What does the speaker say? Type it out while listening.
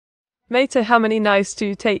Mate, how many knives do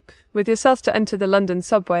you take with yourself to enter the London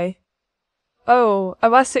subway? Oh, I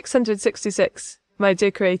was 666, my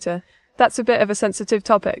dear creator. That's a bit of a sensitive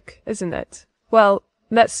topic, isn't it? Well,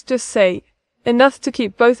 let's just say, enough to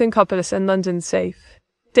keep both Incopolis and London safe.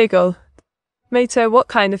 Diggle. Mate, what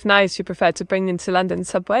kind of knives you prefer to bring into London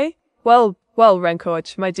subway? Well,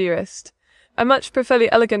 Rencorge, my dearest. I much prefer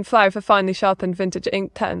the elegant flyer of a finely sharpened vintage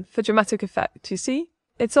ink pen for dramatic effect, you see?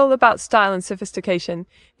 It's all about style and sophistication,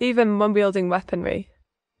 even when wielding weaponry.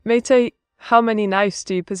 Mate, how many knives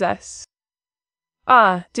do you possess?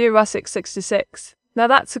 Ah, dear Russ666. Now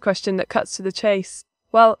that's a question that cuts to the chase.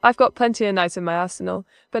 Well, I've got plenty of knives in my arsenal,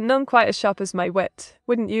 but none quite as sharp as my wit.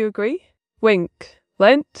 Wouldn't you agree? Wink.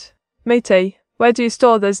 Lint? Mate, where do you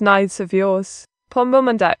store those knives of yours?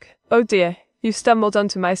 Pombomandak. Oh dear, you stumbled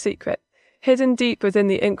onto my secret. Hidden deep within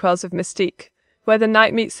the inkwells of mystique, where the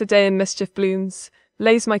night meets the day and mischief blooms,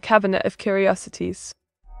 lays my cabinet of curiosities.